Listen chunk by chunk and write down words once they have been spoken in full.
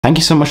Thank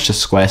you so much to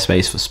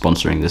Squarespace for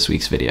sponsoring this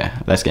week's video.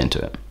 Let's get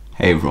into it.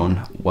 Hey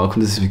everyone, welcome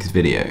to this week's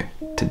video.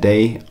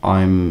 Today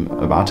I'm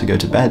about to go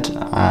to bed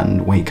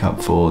and wake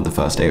up for the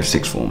first day of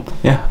sixth form.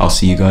 Yeah, I'll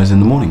see you guys in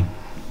the morning.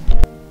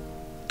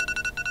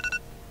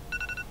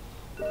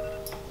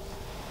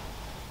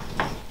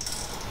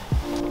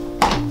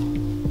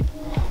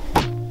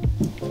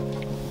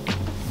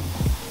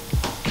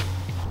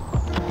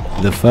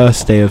 The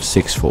first day of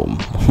sixth form,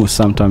 or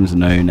sometimes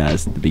known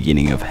as the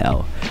beginning of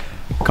hell.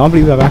 Can't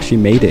believe I've actually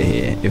made it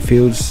here. It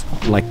feels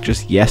like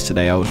just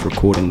yesterday I was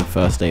recording the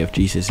first day of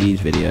GCSE's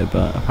video,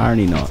 but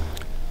apparently not.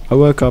 I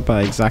woke up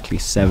at exactly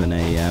 7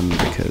 AM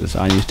because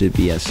I used to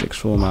be at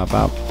sixth form at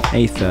about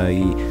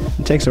 8:30.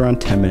 It takes around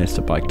 10 minutes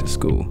to bike to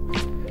school.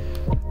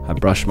 I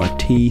brushed my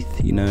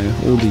teeth, you know,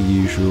 all the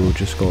usual,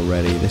 just got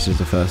ready. This is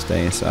the first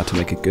day, so I had to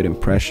make a good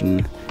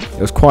impression. It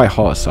was quite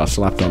hot, so I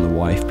slapped on the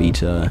wife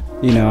beater.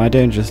 You know, I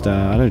don't just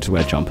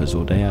wear jumpers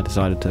all day. I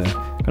decided to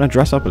kind of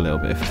dress up a little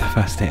bit for the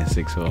first day of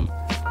sixth form.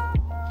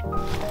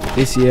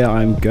 This year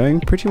I'm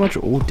going pretty much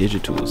all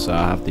digital, so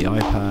I have the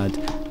iPad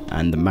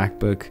and the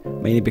MacBook,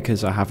 mainly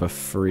because I have a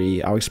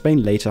free. I'll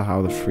explain later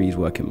how the frees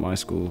work in my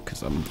school,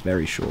 because I'm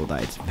very sure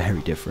that it's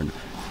very different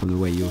from the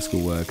way your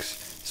school works.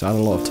 So I had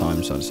a lot of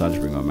time, so I decided to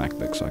bring my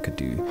MacBook so I could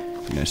do,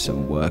 you know,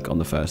 some work on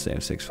the first day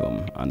of sixth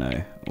form. I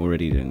know,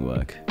 already doing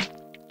work.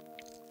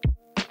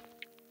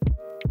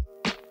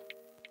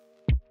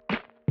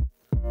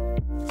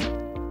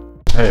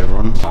 Hey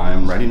everyone,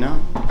 I'm ready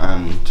now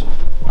and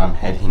I'm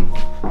heading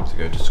to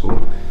go to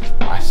school.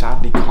 I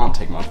sadly can't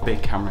take my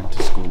big camera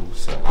into school,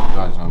 so you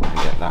guys aren't going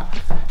to get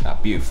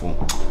that beautiful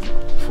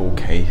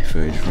 4K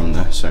footage from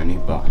the Sony,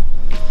 but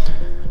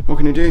what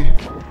can you do?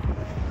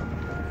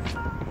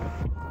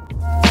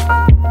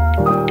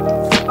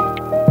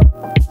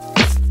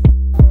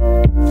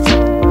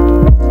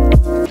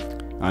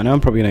 I know I'm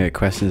probably going to get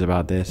questions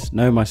about this.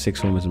 No, my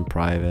sixth form isn't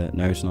private.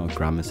 No, it's not a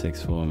grammar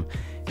sixth form.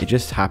 It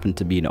just happened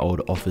to be an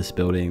old office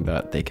building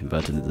that they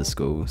converted into the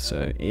school.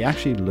 So it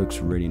actually looks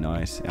really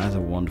nice. It has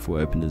a wonderful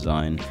open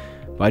design.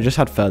 But I just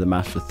had further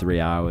maths for 3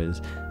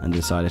 hours and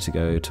decided to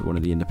go to one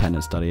of the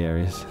independent study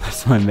areas.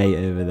 That's my mate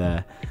over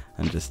there,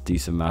 and just do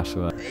some maths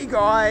work. Hey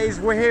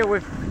guys, we're here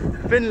with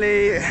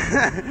Finley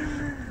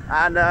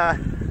and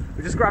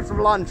we just grabbed some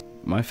lunch.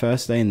 My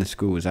first day in the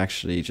school was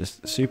actually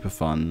just super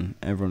fun.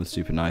 Everyone was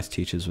super nice,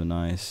 teachers were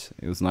nice.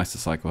 It was nice to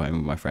cycle home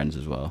with my friends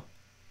as well.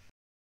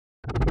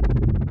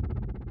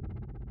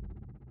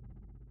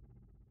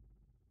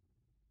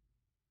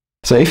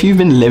 So if you've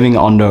been living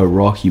under a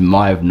rock, you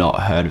might have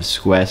not heard of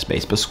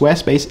Squarespace, but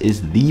Squarespace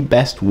is the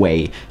best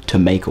way to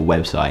make a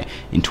website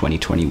in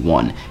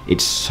 2021.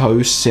 It's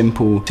so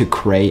simple to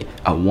create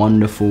a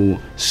wonderful,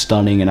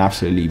 stunning, and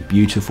absolutely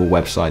beautiful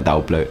website that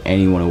will blow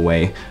anyone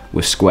away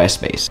with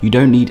Squarespace. You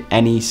don't need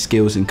any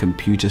skills in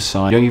computer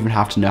science. You don't even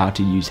have to know how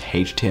to use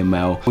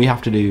HTML. All you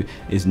have to do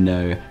is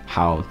know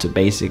how to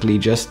basically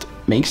just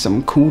make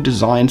some cool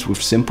designs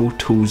with simple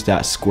tools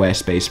that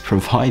Squarespace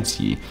provides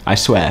you. I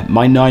swear,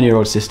 my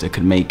 9-year-old sister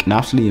could make an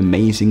absolutely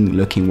amazing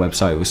looking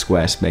website with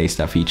Squarespace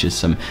that features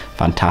some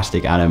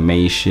fantastic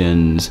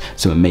animations,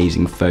 some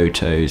amazing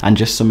photos, and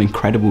just some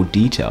incredible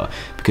detail,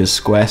 because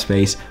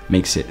Squarespace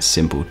makes it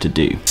simple to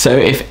do. So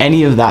if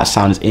any of that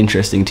sounds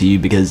interesting to you,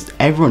 because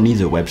everyone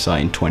needs a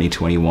website in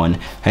 2021,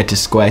 head to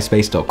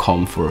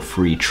squarespace.com for a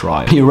free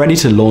trial. When you're ready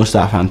to launch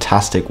that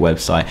fantastic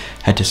website,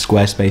 head to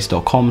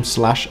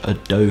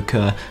squarespace.com/udoka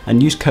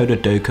and use code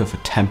udoka for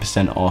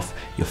 10% off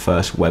your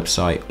first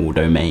website or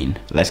domain.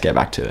 Let's get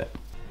back to it.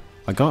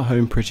 I got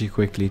home pretty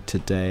quickly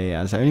today,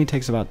 as it only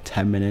takes about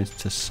 10 minutes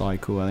to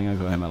cycle. I think I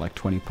got home at like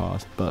 20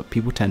 past, but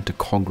people tend to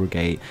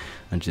congregate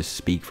and just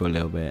speak for a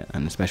little bit,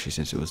 and especially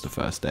since it was the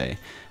first day.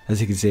 As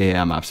you can see here,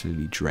 I'm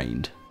absolutely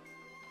drained.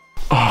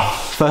 Oh,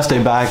 first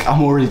day back,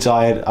 I'm already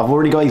tired. I've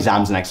already got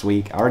exams next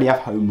week. I already have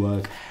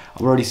homework.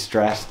 I'm already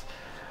stressed.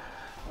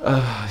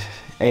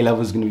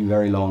 A-level is going to be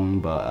very long,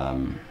 but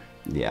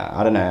yeah,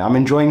 I don't know. I'm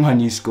enjoying my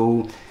new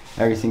school.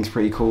 Everything's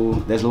pretty cool.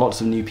 There's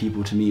lots of new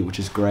people to meet, which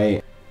is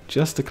great.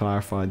 Just to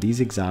clarify, these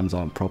exams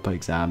aren't proper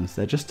exams.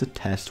 They're just to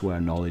test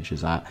where knowledge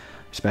is at,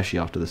 especially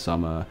after the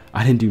summer.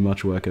 I didn't do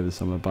much work over the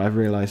summer, but I've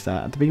realized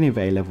that at the beginning of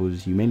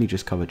A-levels, you mainly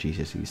just cover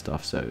GCSE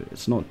stuff, so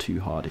it's not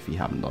too hard if you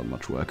haven't done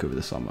much work over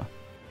the summer.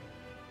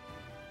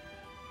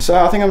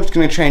 So I think I'm just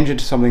going to change it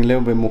to something a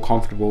little bit more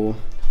comfortable.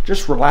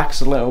 Just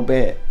relax a little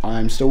bit.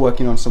 I'm still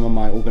working on some of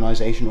my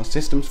organizational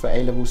systems for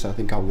A-levels, so I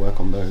think I'll work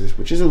on those,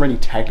 which isn't really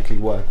technically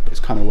work, but it's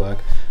kind of work.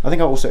 I think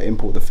I'll also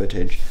import the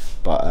footage,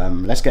 but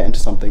let's get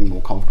into something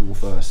more comfortable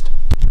first.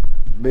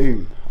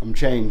 Boom, I'm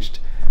changed.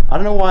 I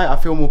don't know why I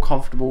feel more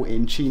comfortable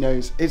in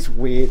chinos. It's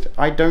weird.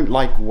 I don't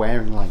like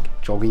wearing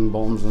like jogging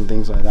bombs and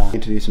things like that. I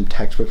need to do some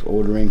textbooks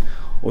ordering.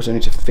 Also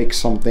need to fix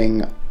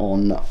something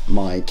on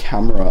my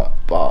camera,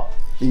 but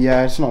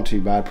yeah, it's not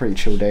too bad. Pretty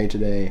chill day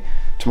today.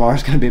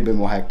 Tomorrow's gonna be a bit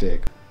more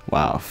hectic.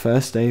 Wow,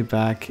 first day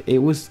back. It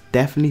was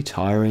definitely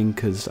tiring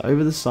because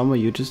over the summer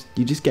you just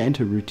get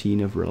into a routine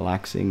of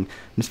relaxing, and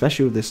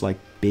especially with this like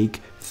big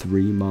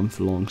 3-month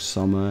long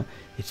summer,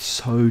 it's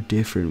so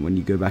different when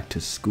you go back to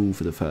school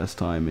for the first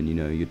time and, you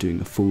know, you're doing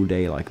a full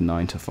day, like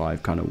 9 to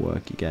 5 kind of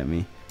work, you get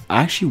me?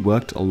 I actually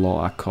worked a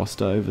lot at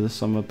Costa over the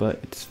summer, but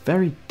it's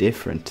very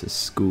different to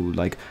school.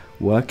 Like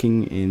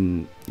working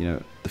in, you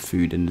know, the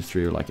food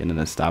industry, or like in an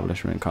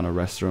establishment kind of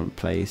restaurant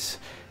place,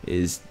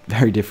 is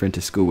very different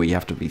to school, where you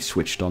have to be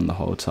switched on the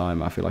whole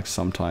time. I feel like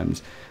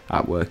sometimes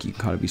at work you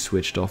can kind of be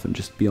switched off and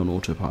just be on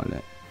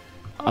autopilot.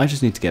 I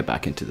just need to get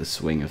back into the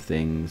swing of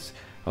things.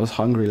 I was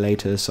hungry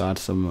later, so I had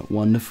some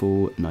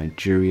wonderful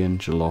Nigerian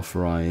jollof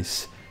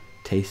rice.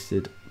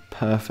 Tasted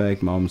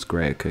perfect, mom's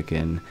great at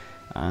cooking,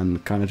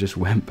 and kind of just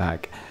went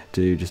back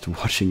to just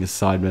watching a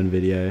Sidemen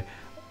video.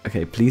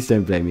 Okay, please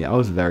don't blame me, I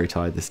was very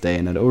tired this day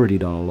and I'd already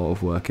done a lot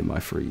of work in my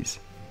freeze.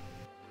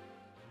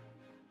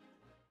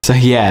 So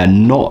yeah,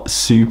 not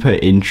super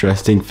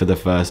interesting for the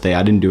first day.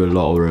 I didn't do a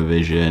lot of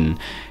revision.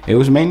 It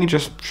was mainly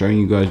just showing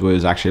you guys what it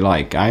was actually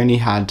like. I only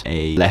had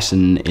a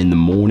lesson in the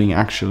morning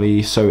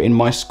actually. So in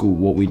my school,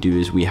 what we do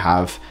is we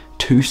have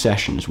 2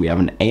 sessions. We have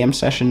an AM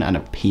session and a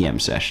PM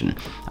session,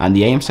 and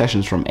the AM session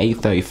is from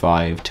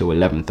 8:35 to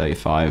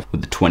 11:35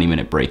 with a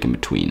 20-minute break in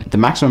between. The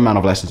maximum amount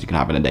of lessons you can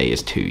have in a day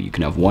is 2. You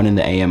can have 1 in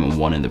the AM and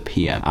 1 in the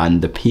PM,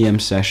 and the PM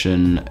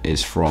session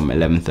is from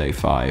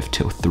 11:35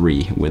 till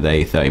 3 with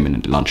a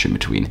 30-minute lunch in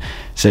between.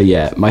 So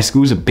yeah, my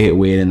school's a bit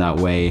weird in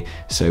that way.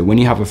 So when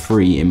you have a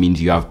free, it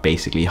means you have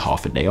basically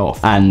half a day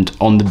off. And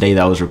on the day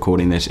that I was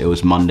recording this, it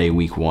was Monday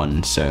week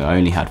 1, so I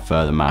only had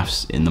further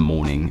maths in the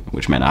morning,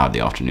 which meant I had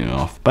the afternoon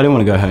off. But I didn't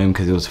want to go home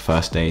because it was the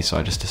first day, so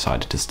I just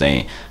decided to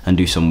stay and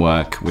do some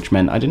work, which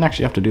meant I didn't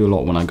actually have to do a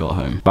lot when I got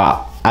home.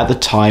 But at the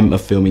time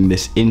of filming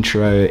this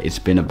intro, it's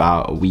been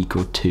about a week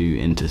or 2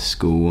 into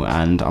school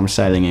and I'm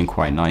settling in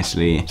quite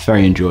nicely. It's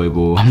very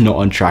enjoyable. I'm not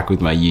on track with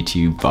my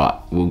YouTube,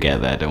 but we'll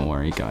get there, don't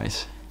worry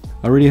guys.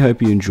 I really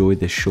hope you enjoyed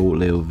this short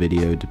little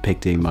video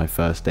depicting my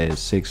first day of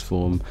 6th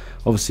form.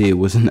 Obviously it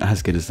wasn't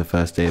as good as the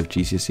first day of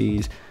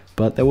GCSEs,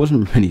 but there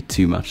wasn't really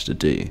too much to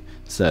do.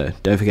 So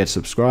don't forget to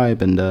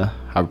subscribe and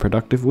have a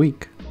productive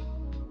week.